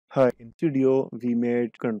Hi, in this video we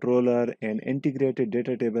made controller and integrated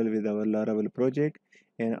data table with our Laravel project,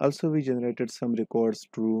 and also we generated some records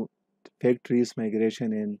through factories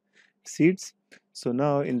migration and seeds. So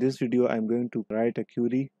now in this video I'm going to write a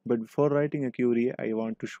query, but before writing a query I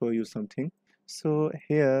want to show you something. So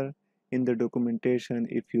here in the documentation,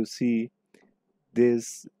 if you see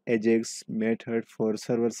this Ajax method for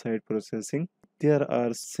server-side processing, there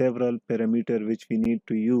are several parameters which we need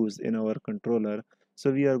to use in our controller. So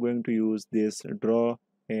we are going to use this draw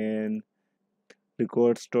and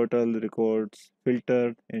records total, records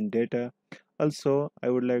filtered, and data. Also, I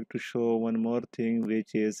would like to show one more thing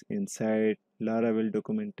which is inside Laravel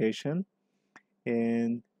documentation,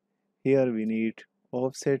 and here we need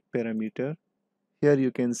offset parameter. Here you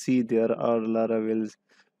can see there are Laravel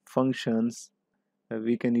functions.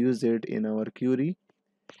 We can use it in our query.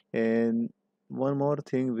 And one more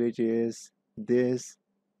thing, which is this: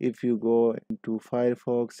 if you go into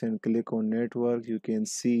Firefox and click on network, you can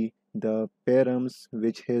see the params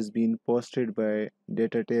which has been posted by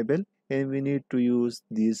data table, and we need to use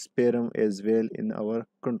this param as well in our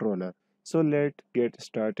controller. So let's get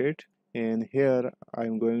started, and here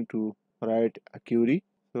I'm going to write a query.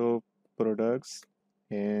 So products,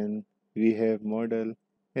 and we have model,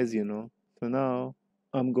 as you know. So now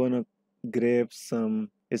I'm gonna grab some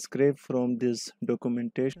scrape from this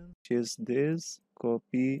documentation, which is this,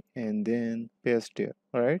 copy and then paste here,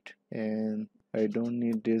 right? And I don't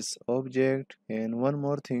need this object. And one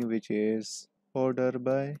more thing, which is order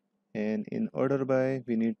by, and in order by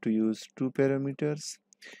we need to use two parameters.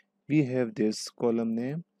 We have this column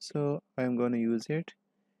name, so I'm going to use it,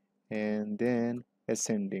 and then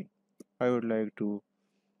ascending. I would like to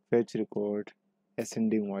fetch record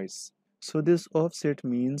ascending wise. So this offset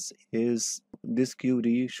means is this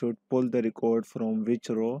query should pull the record from which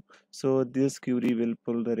row. So this query will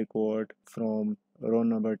pull the record from row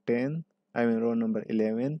number 10, I mean row number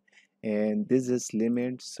 11, and this is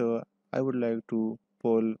limit. So I would like to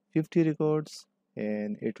pull 50 records,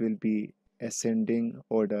 and it will be ascending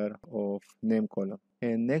order of name column.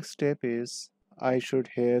 And next step is I should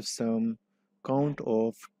have some count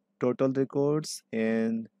of total records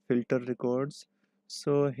and filter records.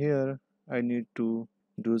 So here I need to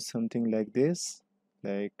do something like this,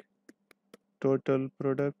 like total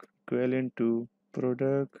product equivalent to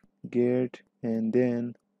product get and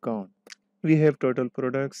then count. We have total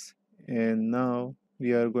products, and now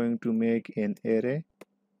we are going to make an array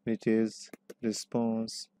which is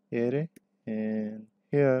response array, and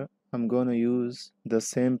here I'm gonna use the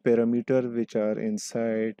same parameter which are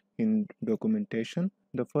inside in documentation.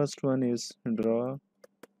 The first one is draw,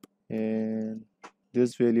 and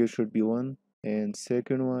this value should be 1, and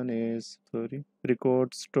second one is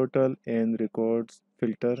records total and records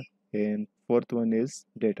filter, and fourth one is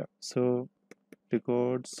data. So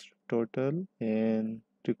records total and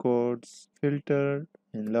records filtered,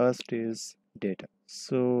 and last is data.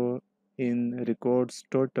 So in records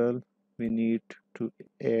total we need to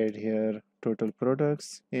add here total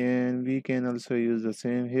products, and we can also use the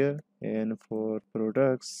same here, and for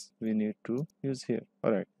products we need to use here.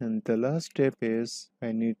 Alright, and the last step is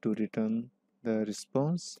I need to return the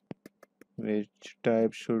response, which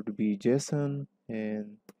type should be JSON,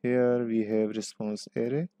 and here we have response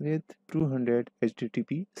array with 200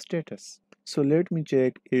 HTTP status. So let me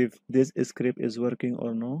check if this script is working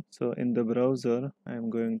or no. So in the browser I'm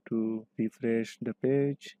going to refresh the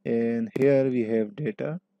page, and here we have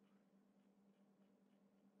data.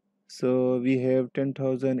 So we have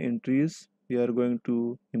 10,000 entries. We are going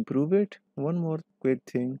to improve it. One more quick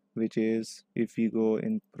thing, which is if we go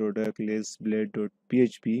in product list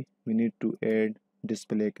blade.php, we need to add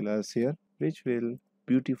display class here, which will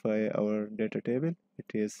beautify our data table. It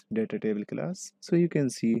is data table class. So you can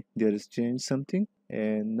see there is change something,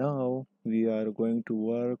 and now we are going to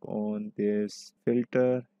work on this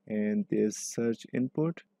filter and this search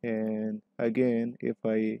input. And again, if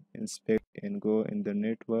I inspect and go in the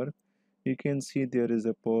network, you can see there is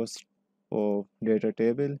a post of data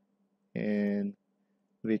table, and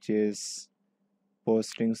which is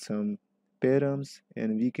posting some params,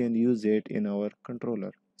 and we can use it in our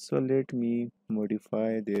controller. So let me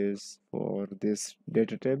modify this for this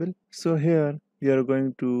data table. So here we are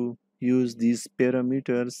going to use these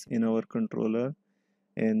parameters in our controller,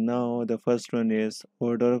 and now the first one is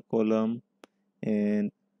order column,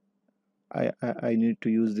 and I need to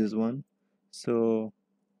use this one. So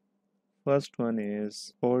first one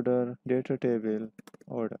is order data table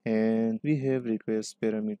order, and we have request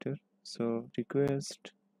parameter. So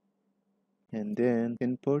request and then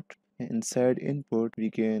input, inside input we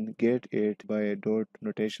can get it by a dot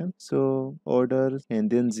notation. So order and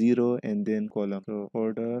then 0 and then column. So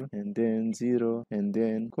order and then 0 and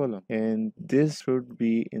then column, and this should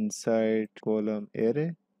be inside column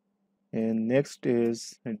array. And next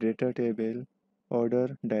is a data table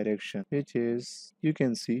order direction, which is, you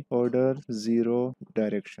can see, order 0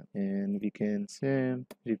 direction, and we can same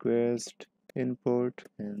request input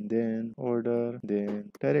and then order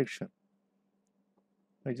then direction.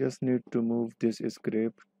 I just need to move this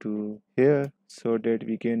script to here so that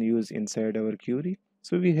we can use inside our query.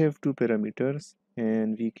 So we have two parameters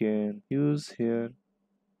and we can use here,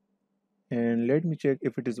 and let me check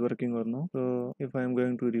if it is working or no. So if I'm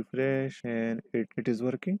going to refresh and it is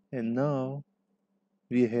working, and now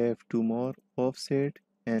we have two more, offset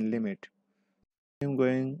and limit. I'm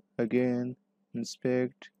going again,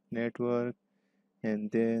 inspect network,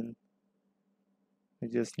 and then I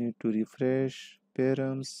just need to refresh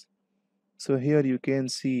params. So here you can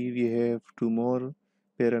see we have two more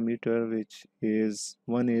parameter, which is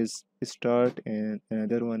one is start and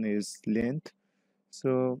another one is length.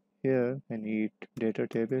 So here I need data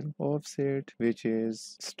table offset, which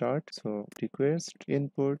is start, so request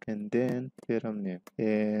input and then param name,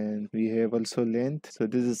 and we have also length, so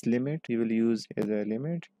this is limit, we will use as a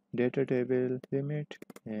limit, data table limit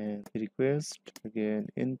and request again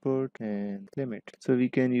input and limit, so we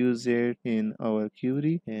can use it in our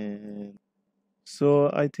query. And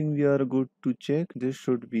so I think we are good to check. This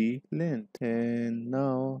should be length, and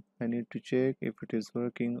now I need to check if it is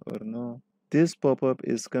working or no. This pop-up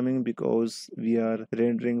is coming because we are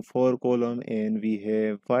rendering 4 column and we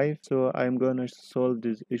have 5. So I'm gonna solve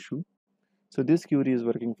this issue. So this query is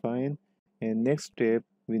working fine, and next step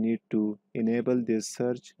we need to enable this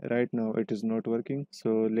search. Right now it is not working,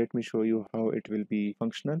 so let me show you how it will be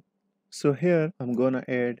functional. So here I'm gonna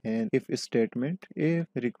add an if statement, if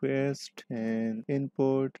request and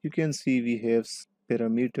input. You can see we have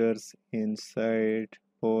parameters inside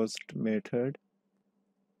post method,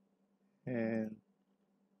 and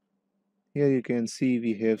here you can see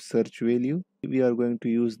we have search value. We are going to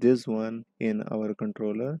use this one in our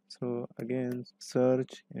controller. So again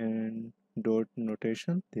search and dot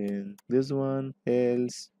notation, then this one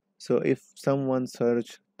else. So if someone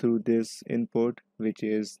search through this input, which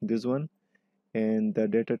is this one, and the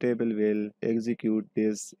data table will execute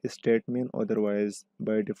this statement, otherwise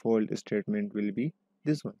by default statement will be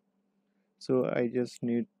this one. So I just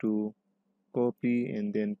need to copy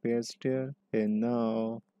and then paste here, and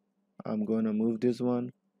now I'm gonna move this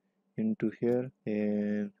one into here,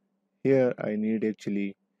 and here I need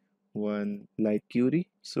actually one like query,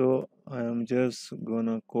 so I'm just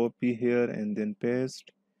gonna copy here and then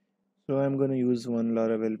paste. So I'm going to use one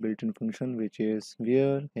Laravel built-in function, which is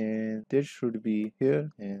where, and this should be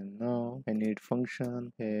here. And now I need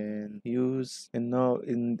function and use, and now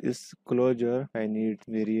in this closure I need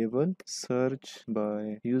variable search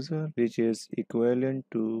by user, which is equivalent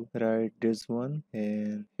to write this one,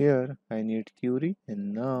 and here I need query,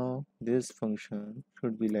 and now this function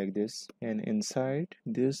should be like this, and inside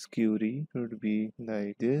this query should be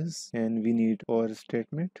like this, and we need or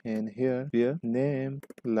statement, and here where name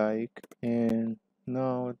like, and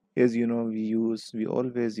now as you know we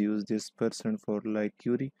always use this person for like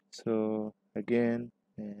query. So again,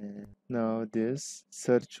 and now this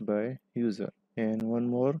search by user, and one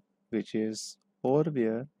more, which is or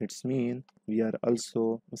where, it's mean we are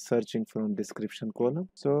also searching from description column,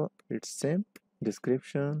 so it's same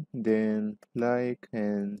description then like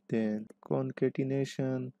and then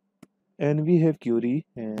concatenation, and we have query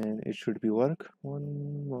and it should be work.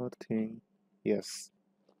 One more thing, yes,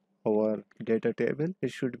 our data table,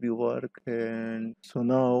 it should be work. And so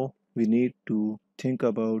now we need to think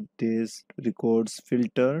about this records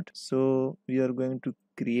filtered, so we are going to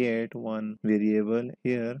create one variable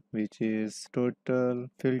here, which is total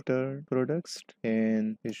filtered products,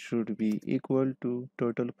 and it should be equal to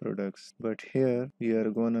total products, but here we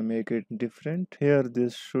are gonna make it different. Here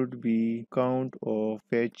this should be count of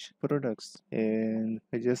fetch products, and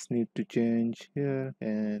I just need to change here,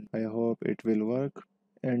 and I hope it will work.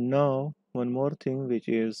 And now one more thing, which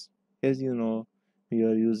is, as you know, we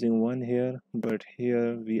are using one here, but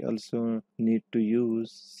here we also need to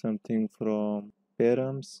use something from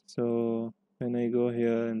params. So when I go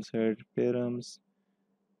here inside params,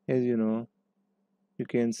 as you know, you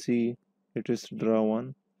can see it is draw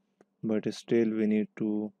one, but still we need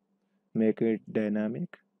to make it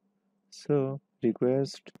dynamic. So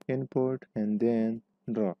request input and then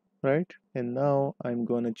draw, right? And now I'm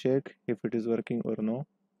gonna check if it is working or no.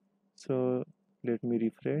 So let me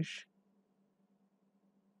refresh,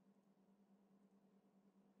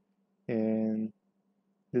 and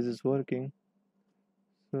this is working.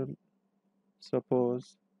 So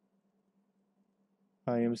suppose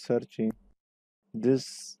I am searching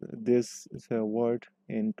this is a word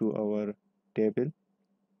into our table,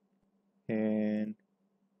 and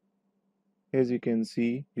as you can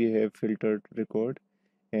see we have filtered record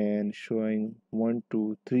and showing 1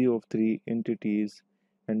 2 3 of 3 entities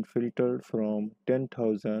and filtered from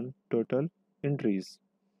 10,000 total entries.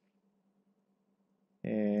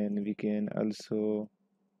 And we can also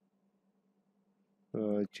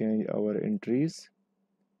change our entries,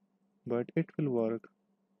 but it will work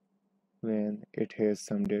when it has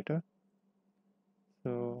some data.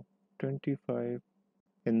 So 25.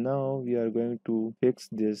 And now we are going to fix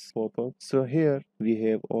this pop-up. So here we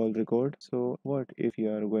have all record. So what if we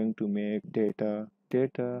are going to make data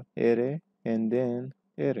array and then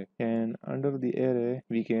array, and under the array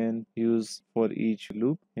we can use for each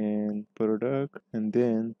loop and product and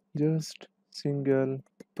then just single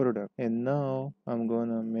product. And now I'm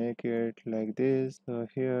gonna make it like this. So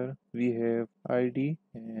here we have id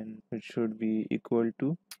and it should be equal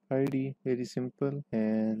to id, very simple,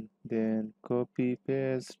 and then copy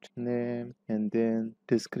paste name and then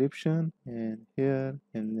description, and here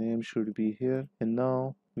and name should be here. And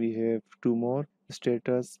now we have two more,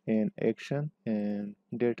 status and action, and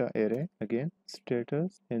data array again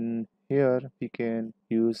status, and here we can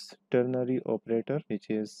use ternary operator which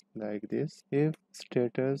is like this: if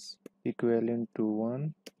status equivalent to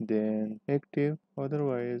 1 then active,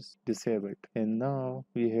 otherwise disabled. And now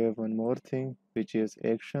we have one more thing which is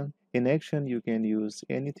action. In action you can use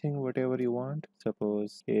anything whatever you want,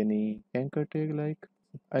 suppose any anchor tag, like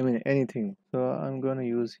anything. So I'm gonna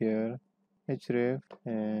use here href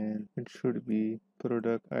and it should be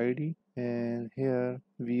product id, and here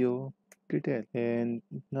vo detail, and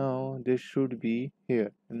now this should be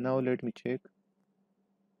here. And now let me check.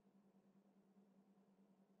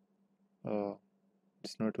 Oh,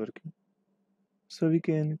 it's not working. So we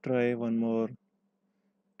can try one more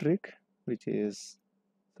trick, which is,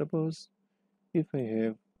 suppose if I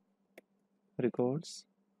have records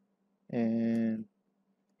and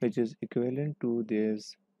which is equivalent to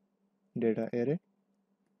this data array,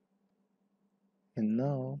 and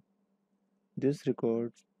now this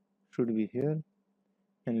record should be here,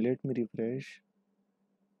 and let me refresh,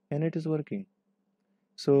 and it is working.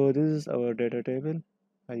 So this is our data table.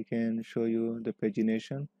 I can show you the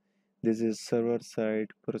pagination. This is server side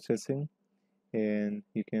processing, and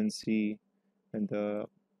you can see the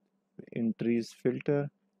entries filter,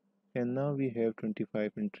 and now we have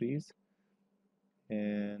 25 entries,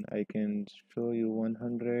 and I can show you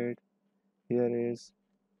 100 here is.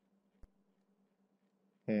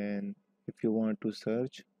 And if you want to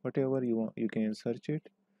search whatever you want, you can search it.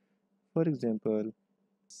 For example,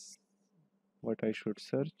 what I should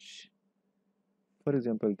search, for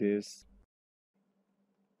example, this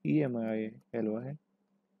EMILY,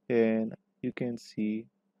 and you can see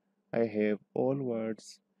I have all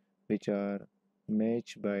words which are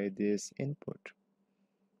matched by this input.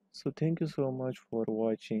 So thank you so much for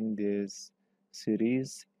watching this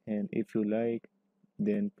series, and if you like,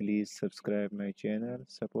 then please subscribe my channel,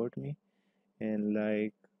 support me, and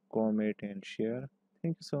like, comment and share.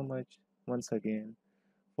 Thank you so much once again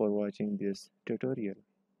for watching this tutorial.